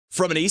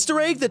From an Easter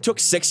egg that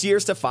took 6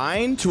 years to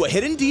find to a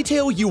hidden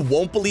detail you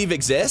won't believe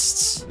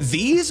exists,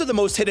 these are the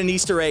most hidden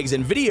Easter eggs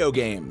in video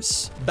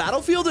games.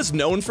 Battlefield is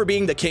known for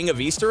being the king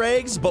of Easter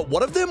eggs, but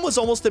one of them was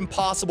almost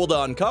impossible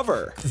to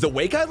uncover. The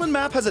Wake Island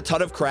map has a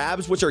ton of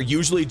crabs, which are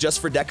usually just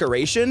for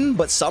decoration,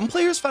 but some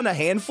players found a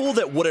handful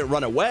that wouldn't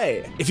run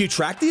away. If you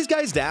track these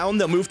guys down,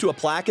 they'll move to a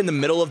plaque in the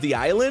middle of the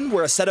island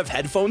where a set of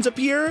headphones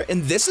appear,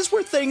 and this is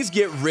where things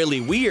get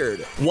really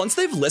weird. Once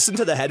they've listened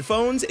to the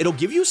headphones, it'll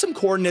give you some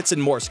coordinates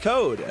in Morse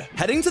code.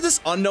 Heading to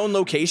this unknown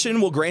location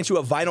will grant you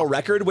a vinyl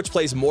record which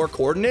plays more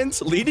coordinates,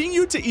 leading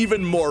you to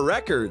even more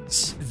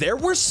records. There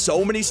were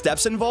so many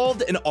steps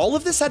involved, and all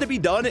of this had to be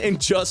done in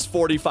just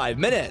 45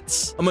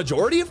 minutes. A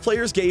majority of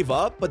players gave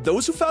up, but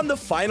those who found the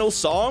final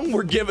song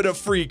were given a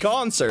free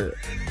concert.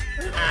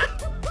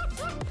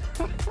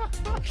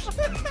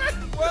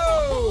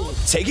 Whoa!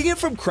 Taking it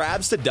from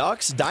crabs to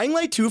ducks, Dying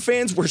Light 2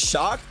 fans were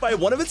shocked by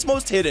one of its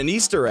most hidden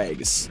Easter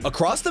eggs.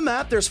 Across the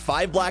map, there's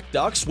 5 black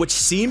ducks, which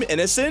seem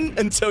innocent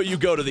until you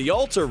go to the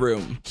altar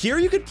room. Here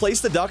you could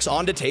place the ducks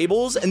onto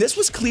tables, and this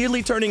was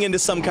clearly turning into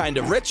some kind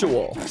of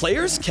ritual.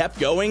 Players kept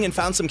going and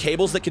found some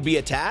cables that could be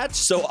attached,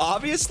 so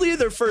obviously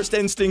their first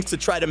instinct to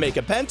try to make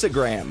a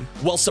pentagram.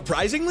 Well,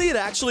 surprisingly, it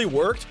actually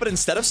worked, but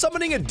instead of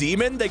summoning a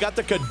demon, they got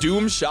the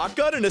Kadoom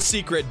shotgun in a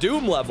secret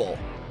Doom level.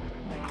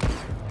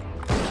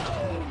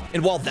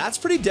 And while that's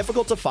pretty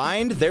difficult to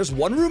find, there's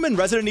one room in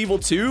Resident Evil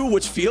 2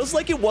 which feels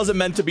like it wasn't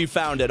meant to be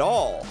found at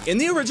all. In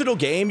the original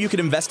game, you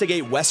can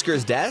investigate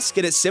Wesker's desk,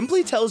 and it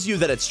simply tells you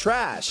that it's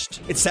trashed.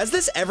 It says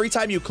this every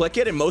time you click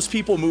it, and most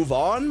people move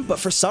on, but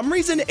for some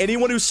reason,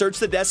 anyone who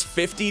searched the desk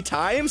 50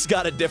 times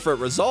got a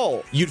different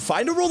result. You'd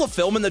find a roll of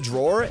film in the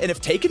drawer, and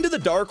if taken to the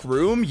dark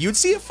room, you'd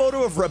see a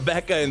photo of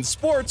Rebecca in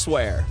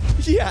sportswear.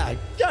 Yeah,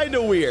 kinda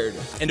weird.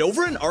 And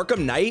over in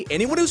Arkham Knight,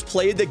 anyone who's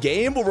played the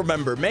game will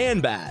remember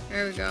Man-Bat.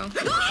 There we go.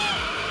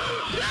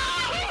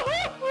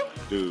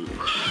 Dude.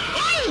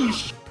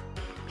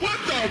 What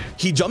the?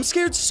 He jump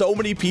scared so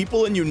many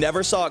people and you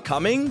never saw it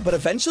coming, but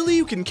eventually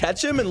you can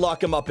catch him and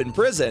lock him up in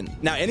prison.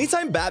 Now,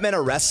 anytime Batman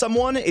arrests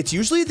someone, it's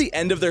usually at the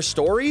end of their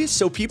story,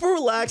 so people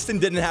relaxed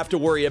and didn't have to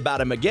worry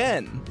about him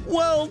again.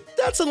 Well,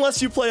 that's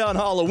unless you play on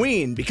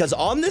Halloween, because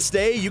on this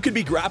day, you could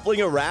be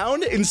grappling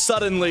around and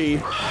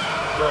suddenly...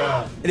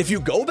 And if you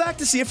go back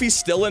to see if he's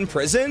still in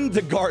prison,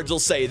 the guards will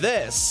say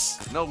this.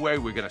 No way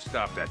we're gonna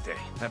stop that day.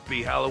 That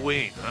be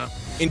Halloween, huh?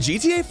 In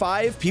GTA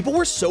 5, people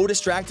were so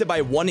distracted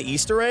by one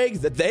Easter egg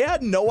that they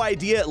had no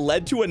idea it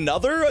led to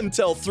another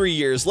until 3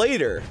 years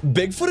later.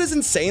 Bigfoot is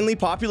insanely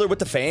popular with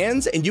the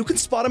fans, and you can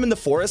spot him in the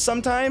forest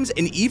sometimes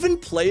and even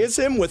play as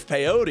him with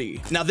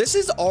peyote. Now, this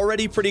is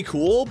already pretty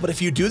cool, but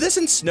if you do this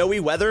in snowy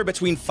weather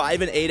between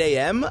 5 and 8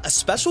 a.m., a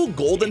special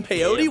golden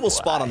peyote will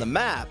spot on the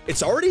map.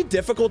 It's already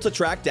difficult to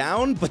track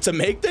down, but to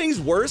make things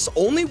worse,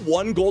 only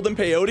one golden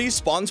peyote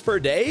spawns per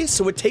day,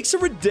 so it takes a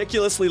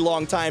ridiculously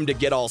long time to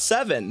get all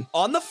 7.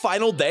 On the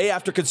final day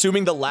after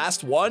consuming the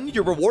last one,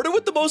 you're rewarded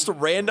with the most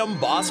random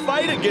boss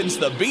fight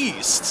against the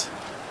Beast.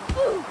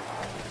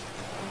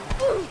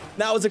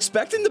 Now, I was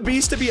expecting the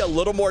Beast to be a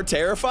little more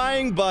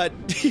terrifying, but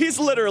he's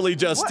literally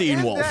just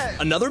Teen Wolf.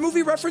 Another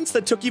movie reference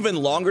that took even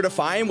longer to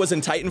find was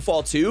in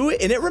Titanfall 2,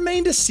 and it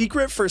remained a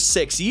secret for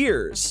 6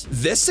 years.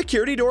 This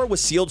security door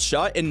was sealed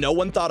shut, and no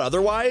one thought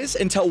otherwise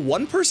until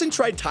one person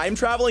tried time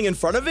traveling in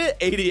front of it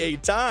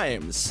 88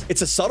 times.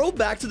 It's a subtle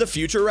Back to the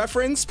Future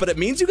reference, but it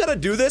means you gotta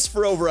do this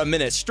for over a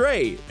minute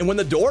straight. And when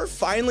the door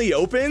finally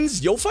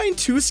opens, you'll find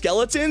 2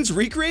 skeletons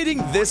recreating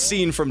this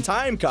scene from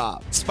Time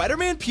Cop.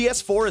 Spider-Man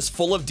PS4 is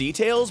full of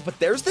details, but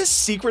there's this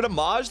secret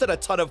homage that a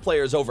ton of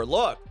players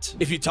overlooked.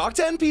 If you talk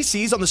to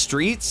NPCs on the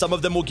street, some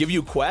of them will give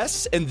you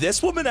quests, and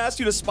this woman asks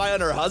you to spy on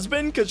her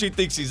husband because she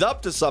thinks he's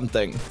up to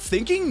something.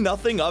 Thinking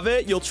nothing of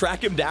it, you'll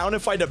track him down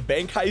and find a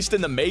bank heist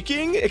in the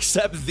making,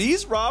 except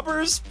these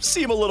robbers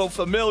seem a little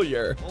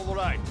familiar. All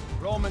right,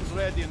 Roman's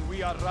ready and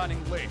we are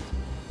running late.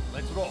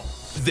 Let's roll.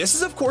 This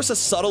is, of course, a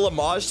subtle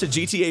homage to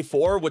GTA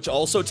 4, which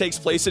also takes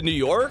place in New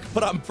York,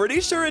 but I'm pretty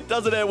sure it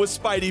doesn't end with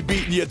Spidey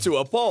beating you to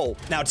a pulp.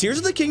 Now, Tears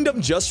of the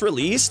Kingdom just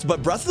released,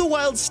 but Breath of the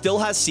Wild still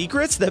has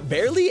secrets that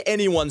barely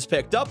anyone's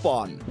picked up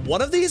on.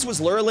 One of these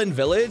was Lurelin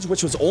Village,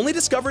 which was only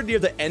discovered near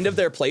the end of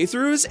their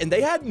playthroughs, and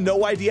they had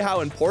no idea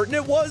how important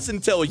it was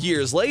until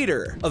years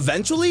later.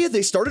 Eventually,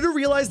 they started to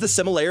realize the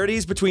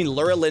similarities between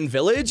Lurelin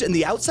Village and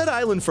the outside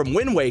island from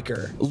Wind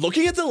Waker.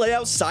 Looking at the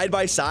layout side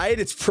by side,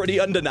 it's pretty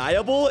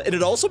undeniable, and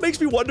it also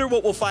makes me wonder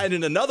what we'll find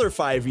in another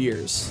 5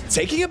 years.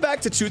 Taking it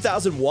back to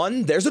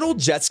 2001, there's an old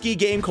jet ski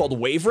game called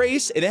Wave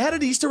Race, and it had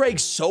an Easter egg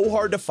so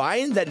hard to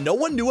find that no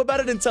one knew about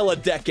it until a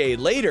decade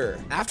later.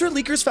 After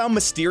leakers found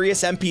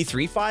mysterious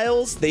MP3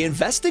 files, they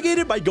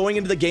investigated by going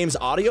into the game's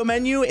audio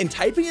menu and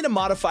typing in a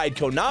modified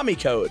Konami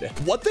code.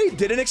 What they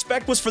didn't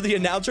expect was for the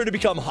announcer to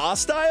become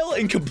hostile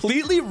and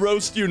completely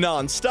roast you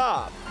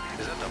non-stop.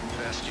 Is that the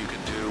best you can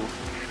do?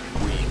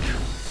 Weak.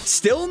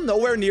 Still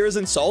nowhere near as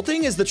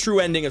insulting as the true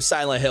ending of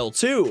Silent Hill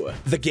 2.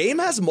 The game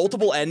has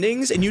multiple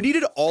endings and you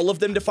needed all of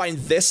them to find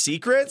this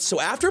secret, so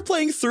after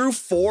playing through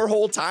 4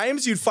 whole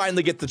times, you'd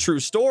finally get the true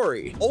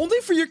story. Only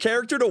for your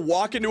character to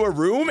walk into a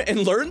room and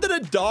learn that a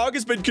dog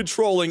has been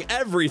controlling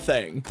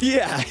everything.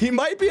 Yeah, he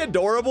might be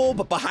adorable,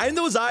 but behind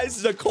those eyes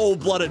is a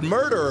cold-blooded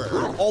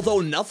murderer.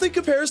 Although nothing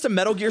compares to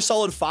Metal Gear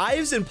Solid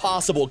 5's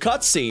impossible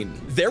cutscene.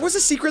 There was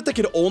a secret that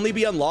could only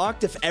be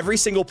unlocked if every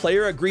single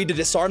player agreed to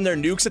disarm their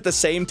nukes at the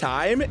same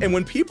time, and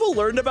when people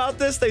learned about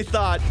this, they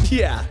thought,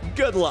 yeah,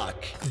 good luck.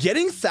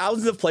 Getting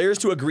thousands of players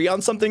to agree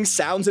on something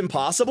sounds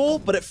impossible,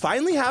 but it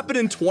finally happened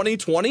in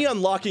 2020,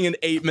 unlocking an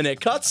 8-minute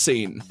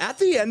cutscene. At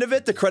the end of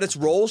it, the credits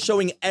roll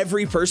showing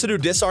every person who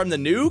disarmed the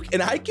nuke,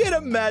 and I can't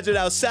imagine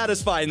how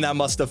satisfying that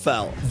must have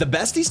felt. The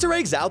best Easter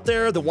eggs out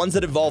there are the ones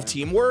that involve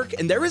teamwork,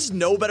 and there is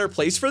no better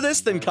place for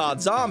this than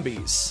COD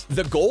Zombies.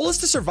 The goal is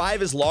to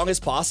survive as long as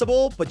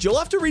possible, but you'll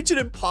have to reach an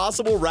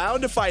impossible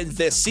round to find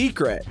this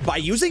secret. By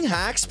using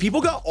hacks,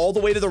 people got all the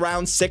way to the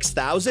round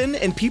 6,000,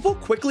 and people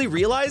quickly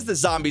realized the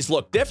zombies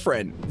looked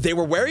different. They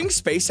were wearing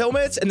space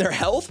helmets, and their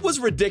health was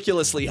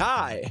ridiculously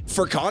high.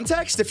 For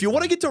context, if you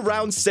want to get to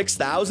round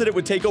 6,000, it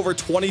would take over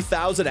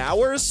 20,000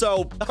 hours,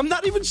 so I'm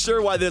not even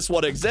sure why this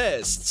one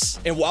exists.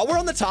 And while we're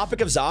on the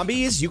topic of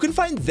zombies, you can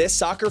find this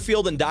soccer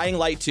field in Dying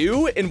Light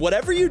 2, and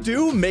whatever you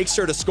do, make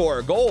sure to score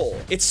a goal.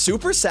 It's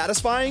super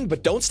satisfying,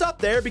 but don't stop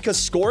there because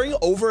scoring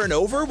over and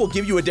over will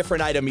give you a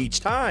different item each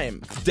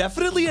time.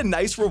 Definitely a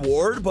nice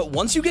reward, but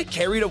once you get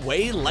carried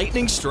away,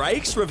 lightning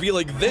strikes,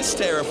 revealing this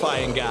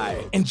terrifying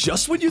guy. And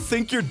just when you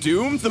think you're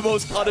doomed, the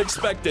most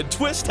unexpected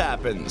twist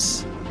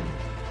happens.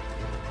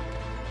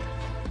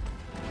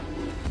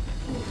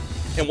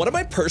 And one of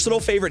my personal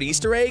favorite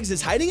Easter eggs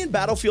is hiding in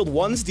Battlefield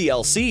 1's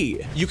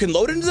DLC. You can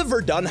load into the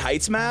Verdun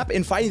Heights map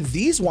and find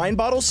these wine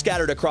bottles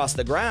scattered across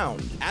the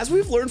ground. As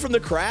we've learned from the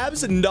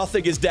crabs,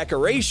 nothing is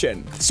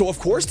decoration. So of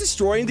course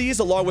destroying these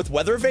along with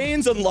weather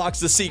vanes unlocks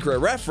the secret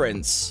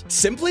reference.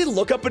 Simply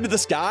look up into the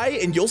sky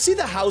and you'll see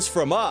the house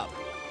from up.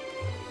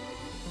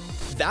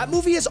 That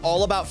movie is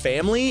all about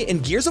family,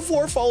 and Gears of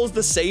War follows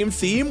the same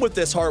theme with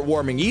this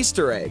heartwarming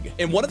Easter egg.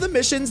 In one of the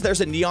missions,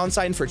 there's a neon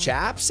sign for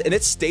chaps, and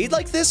it stayed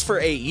like this for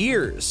 8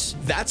 years.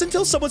 That's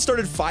until someone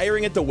started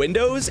firing at the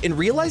windows and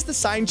realized the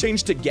sign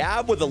changed to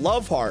Gab with a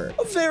love heart.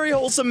 A very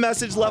wholesome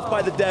message left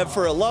by the dev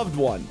for a loved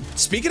one.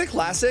 Speaking of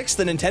classics,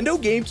 the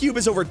Nintendo GameCube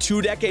is over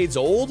 2 decades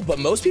old, but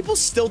most people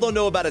still don't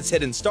know about its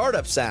hidden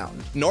startup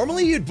sound.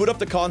 Normally, you'd boot up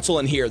the console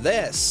and hear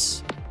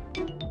this.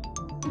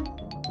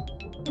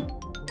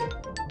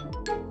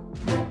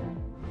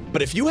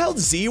 But if you held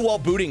Z while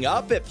booting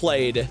up, it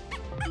played.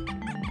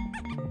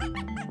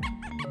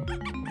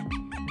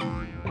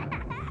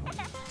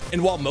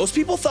 And while most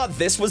people thought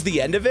this was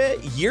the end of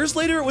it, years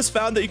later it was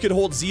found that you could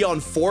hold Z on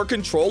 4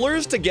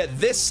 controllers to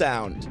get this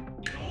sound.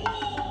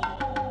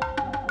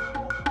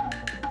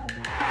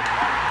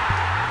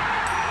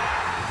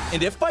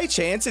 And if by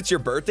chance it's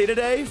your birthday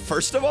today,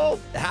 first of all,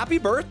 happy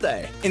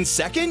birthday. And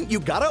second, you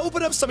gotta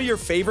open up some of your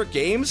favorite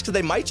games because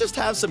they might just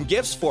have some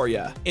gifts for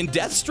you. In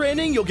Death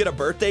Stranding, you'll get a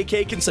birthday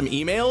cake and some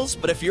emails,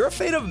 but if you're a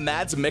fan of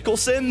Mads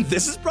Mikkelsen,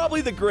 this is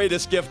probably the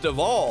greatest gift of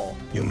all.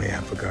 You may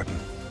have forgotten,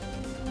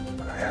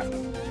 but I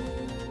haven't.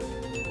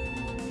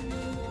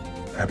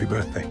 Happy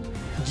birthday.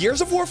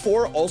 Gears of War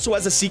 4 also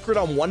has a secret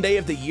on one day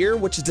of the year,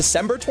 which is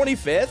December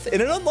 25th,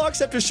 and it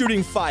unlocks after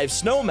shooting 5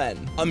 snowmen.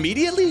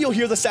 Immediately, you'll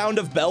hear the sound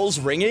of bells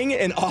ringing,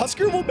 and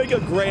Oscar will make a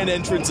grand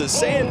entrance as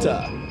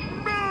Santa.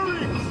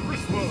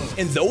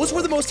 And those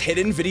were the most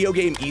hidden video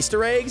game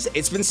Easter eggs.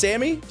 It's been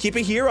Sammy. Keep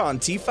it here on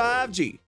T5G.